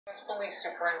As police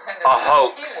superintendent, a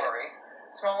hoax. he worries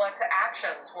Smollett's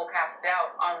actions will cast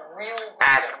doubt on real victims.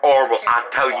 Ask Orwell. I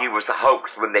told you it was a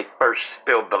hoax when they first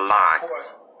spilled the lie. Of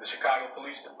course, the Chicago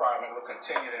Police Department will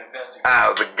continue to investigate.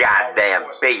 Oh, the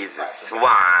goddamn bees of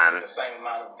swine. The same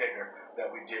amount of vigor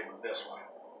that we did with this one.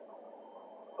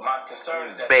 But my concern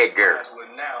is that bigger. these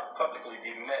will now publicly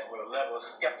be met with a level of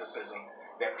skepticism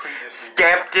that previously.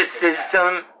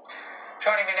 Skepticism.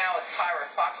 Joining me now is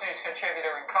Tyrus, Fox News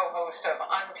contributor and co-host of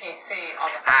UnPC on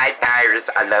the. Hi,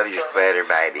 Tyrus. I love your sweater,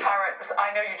 baby. Tyrus,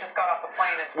 I know you just got off the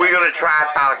plane. And we're gonna try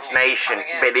Fox Nation,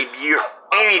 but if you're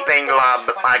anything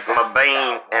like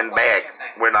Levine and Beck,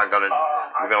 we're not gonna.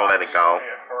 We're gonna let it go.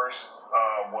 At first,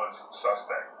 was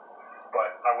suspect,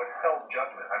 but I withheld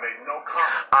judgment. I made no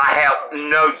comment. I held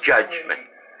no judgment.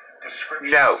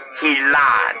 No, he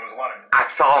lied. I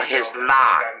saw his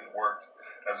lie.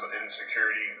 In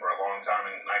security for a long time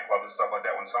in nightclubs and stuff like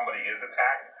that, when somebody is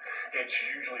attacked, it's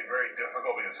usually very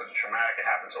difficult because it's such traumatic. It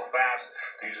happens so fast.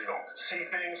 They usually don't see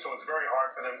things, so it's very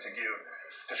hard for them to give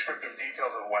descriptive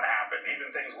details of what happened.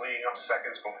 Even things leading up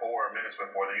seconds before or minutes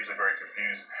before, they're usually very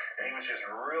confused. And he was just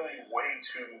really way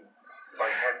too.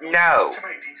 No, too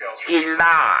many details. He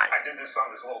lied. I did this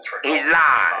on this little trick. He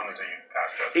lied.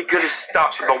 He could have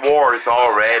stopped the wars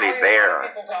already there.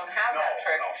 People don't have that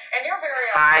trick. And you're very.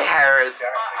 Hi, Harris.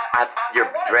 Your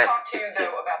dress is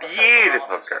just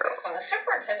beautiful, girl. And the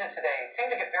superintendent today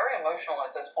seemed to get very emotional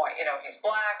at this point. You know, he's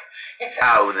black. He's the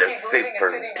he's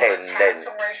superintendent. Had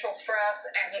some racial stress,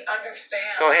 and he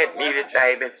understands. Go ahead, mute it,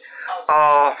 David.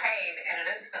 Pain in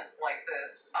an instance like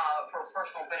this for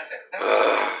personal benefit.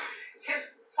 His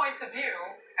points of view,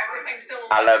 everything's still.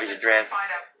 I love your dress.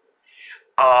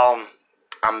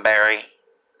 I'm Barry.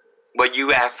 Will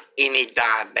you ask any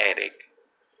diabetic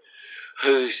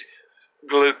whose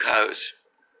glucose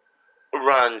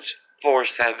runs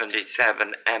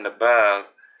 477 and above?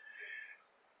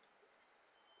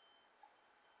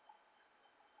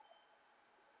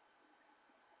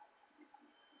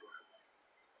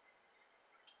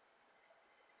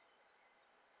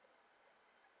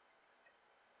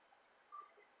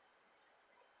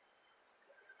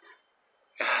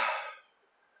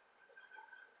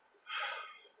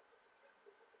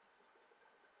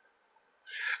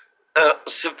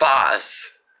 Suffice.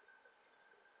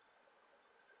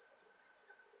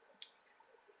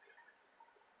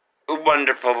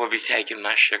 Wonderful will be taking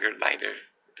my sugar later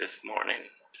this morning,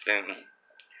 soon.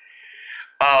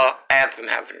 Anthem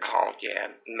hasn't called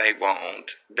yet, and they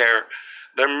won't. They're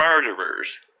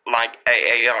murderers, like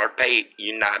AARP,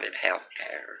 United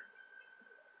Healthcare.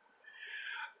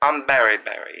 I'm very,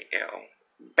 very ill.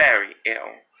 Very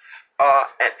ill.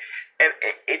 And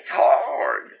it's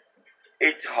hard.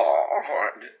 It's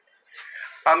hard.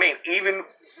 I mean, even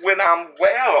when I'm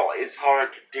well, it's hard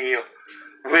to deal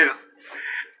with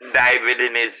David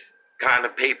and his kind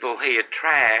of people he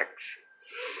attracts.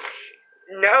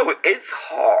 No, it's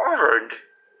hard.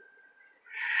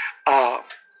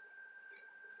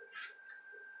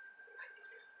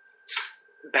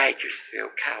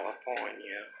 Bakersfield,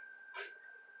 California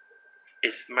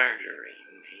is murdering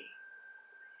me.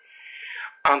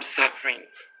 I'm suffering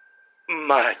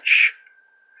much.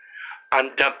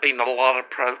 I'm dumping a lot of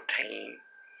protein.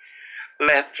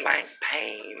 Left flank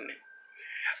pain.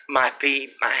 My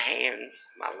feet, my hands,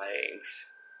 my legs.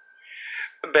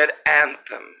 But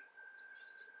Anthem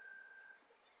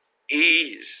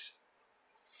is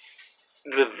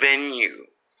the venue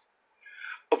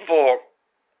for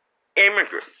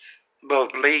immigrants,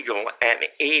 both legal and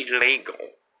illegal,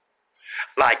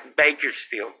 like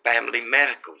Bakersfield Family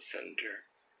Medical Center,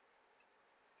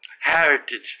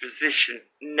 Heritage Physician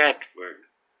Network,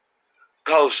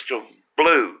 Coastal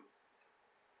Blue,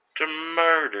 to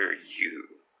murder you.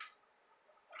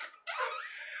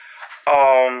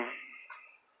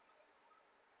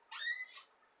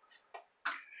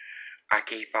 I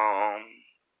keep on.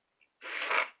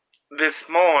 This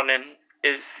morning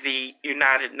is the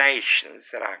United Nations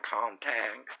that I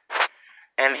contact,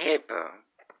 and HIPAA.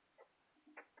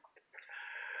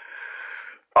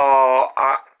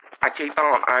 I keep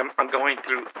on. I'm going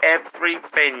through every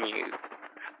venue.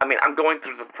 I mean, I'm going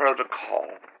through the protocol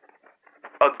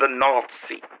of the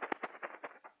Nazi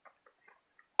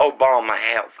Obama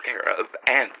healthcare of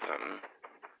Anthem.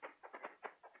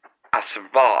 I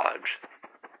survived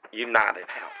United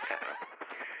Healthcare.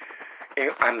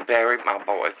 I'm very, my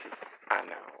voice is, I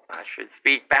know, I should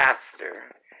speak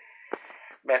faster.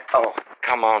 But, oh,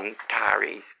 come on,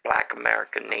 Tyrese, Black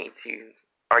America needs you.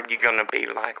 Are you going to be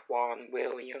like Juan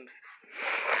Williams?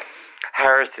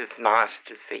 Harris, it's nice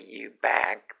to see you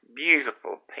back.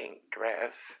 Beautiful pink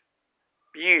dress.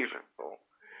 Beautiful.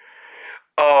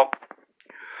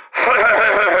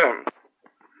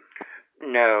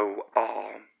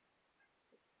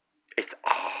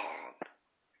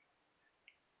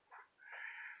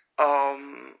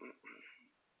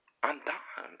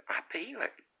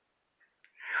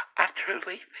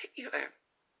 truly feeling.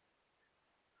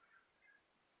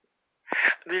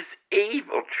 This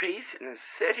evil treasonous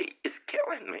city is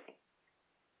killing me.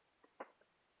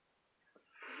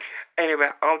 Anyway,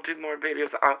 I'll do more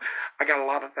videos. I got a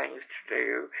lot of things to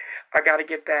do. I got to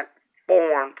get that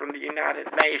form from the United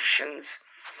Nations.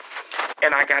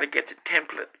 And I got to get the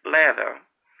template leather.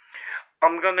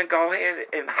 I'm going to go ahead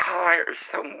and hire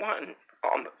someone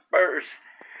on the 1st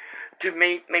to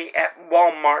meet me at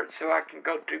Walmart so I can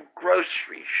go do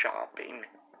grocery shopping.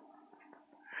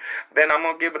 Then I'm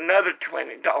going to give another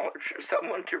 $20 for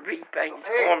someone to read things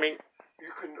for me.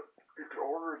 You can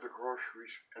order the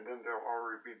groceries, and then they'll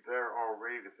already be there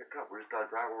already to pick up. We just got to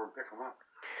drive over and pick them up.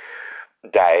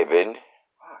 David.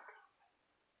 What?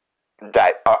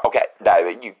 Okay,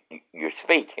 David, you're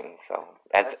speaking, so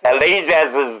that's at least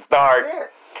as a start.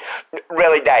 Yeah.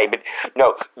 Really, David,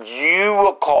 no, you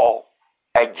will call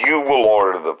and you will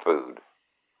order the food.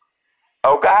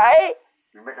 Okay?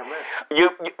 You make a list.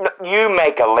 You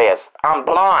make a list. I'm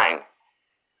blind.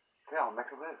 Yeah, I'll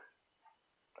make a list.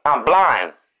 I'm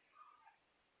blind.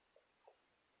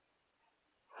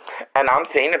 And I'm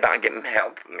seeing about getting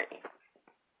help for me.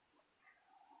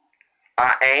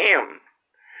 I am.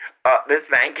 This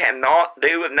thing cannot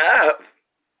do enough.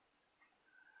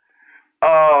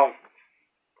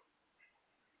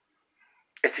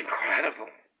 It's incredible.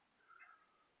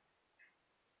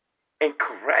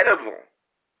 Incredible.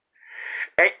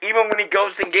 And even when he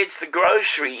goes and gets the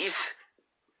groceries,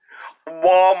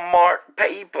 Walmart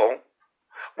people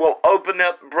will open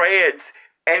up breads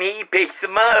and he picks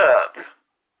them up.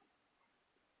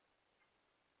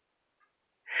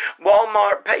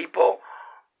 Walmart people,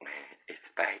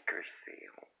 it's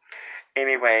Bakersfield.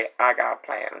 Anyway, I got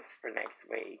plans for next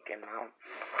week, and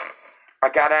I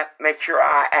gotta make sure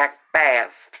I act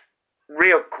fast,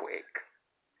 real quick.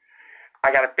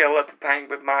 I gotta fill up the thing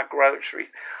with my groceries.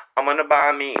 I'm gonna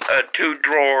buy me a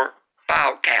 2-drawer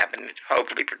file cabinet,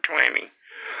 hopefully for 20.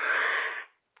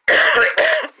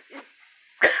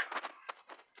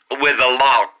 With a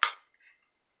lock.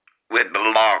 With the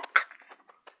lock.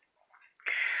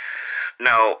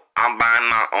 No, I'm buying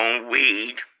my own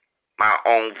weed, my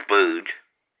own food,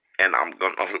 and I'm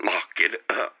gonna lock it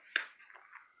up.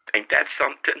 Ain't that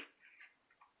something?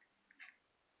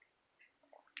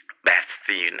 That's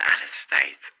the United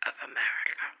States of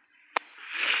America.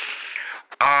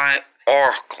 I,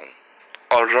 Oracle,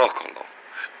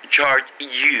 charge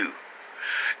you,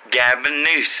 Gavin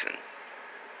Newsom,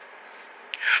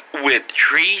 with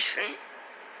treason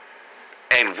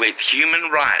and with human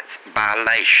rights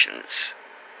violations.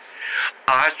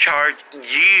 I charge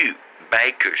you,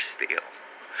 Bakersfield,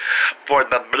 for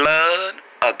the blood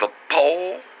of the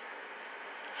poor,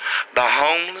 the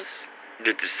homeless,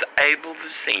 the disabled, the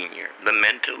senior, the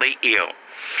mentally ill,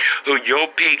 who your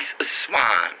pigs of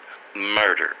swine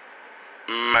murder,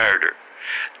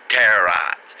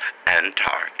 terrorize, and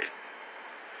target.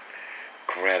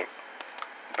 Incredible.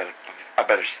 I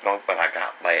better smoke what I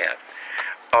got left.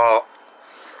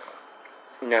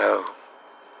 No.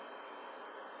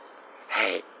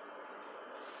 Hey,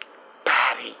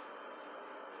 Patty.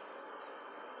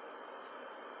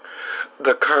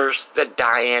 The curse that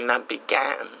Diana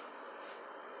began.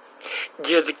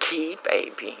 You're the key,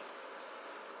 baby.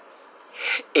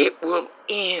 It will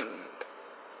end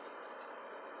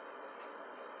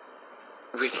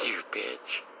with you,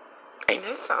 bitch. Ain't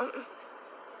it something?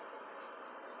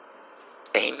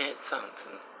 Ain't it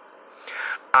something?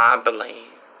 I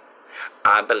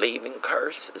believe in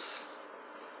curses.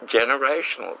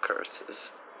 Generational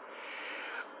curses.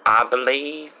 I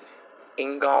believe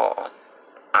in God.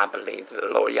 I believe that the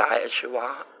Lord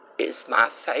Yahshua is my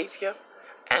Savior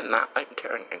and my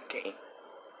eternity.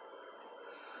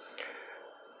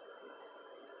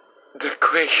 The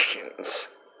Christians,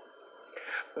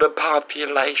 the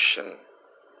population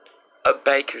of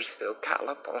Bakersfield,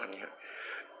 California,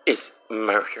 is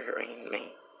murdering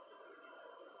me.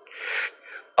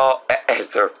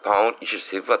 As their phone, you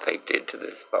see what they did to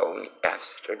this phone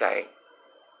yesterday.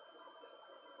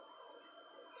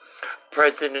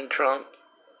 President Trump,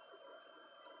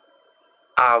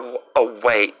 I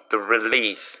await the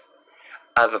release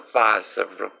of the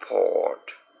FISA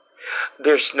report.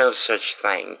 There's no such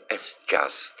thing as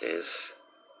justice.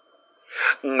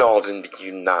 Not in the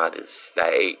United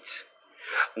States.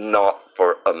 Not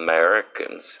for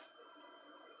Americans.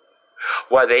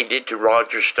 What they did to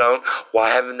Roger Stone, why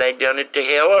haven't they done it to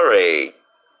Hillary?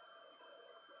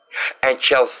 And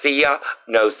Chelsea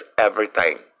knows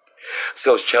everything.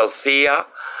 So Chelsea,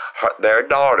 their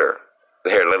daughter,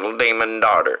 their little demon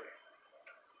daughter,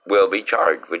 will be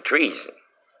charged with treason.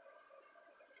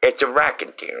 It's a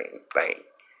racketeering thing.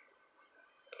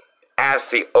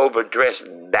 asked the overdressed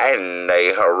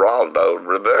dandy Geraldo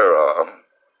Rivera.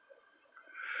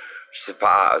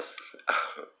 Suppose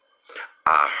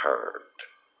I heard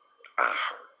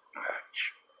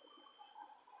much.